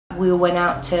we all went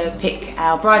out to pick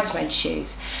our bridesmaid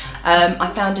shoes. I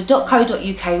found a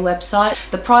 .co.uk website.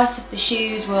 The price of the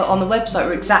shoes were on the website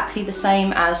were exactly the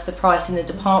same as the price in the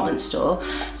department store.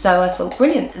 So I thought,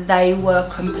 brilliant. They were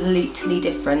completely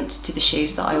different to the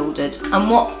shoes that I ordered. And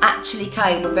what actually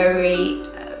came were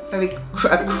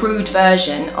a crude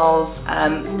version of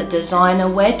a designer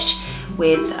wedge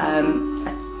with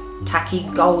a tacky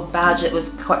gold badge that was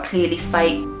quite clearly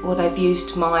fake. Well, they've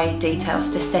used my details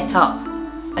to set up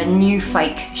a new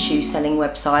fake shoe selling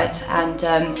website, and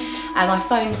I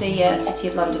phoned the City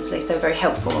of London police. They were very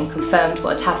helpful and confirmed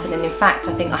what had happened, and in fact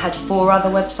I think I had 4 other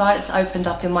websites opened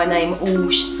up in my name,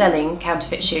 all selling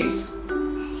counterfeit shoes.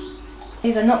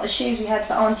 These are not the shoes we had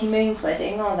for Auntie Moon's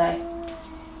wedding, are they?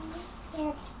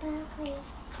 Yeah, it's sparkly.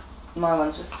 My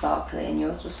ones were sparkly and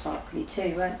yours were sparkly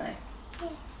too, weren't they? Yeah.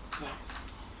 Yes.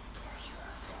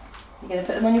 You going to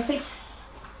put them on your feet?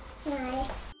 No.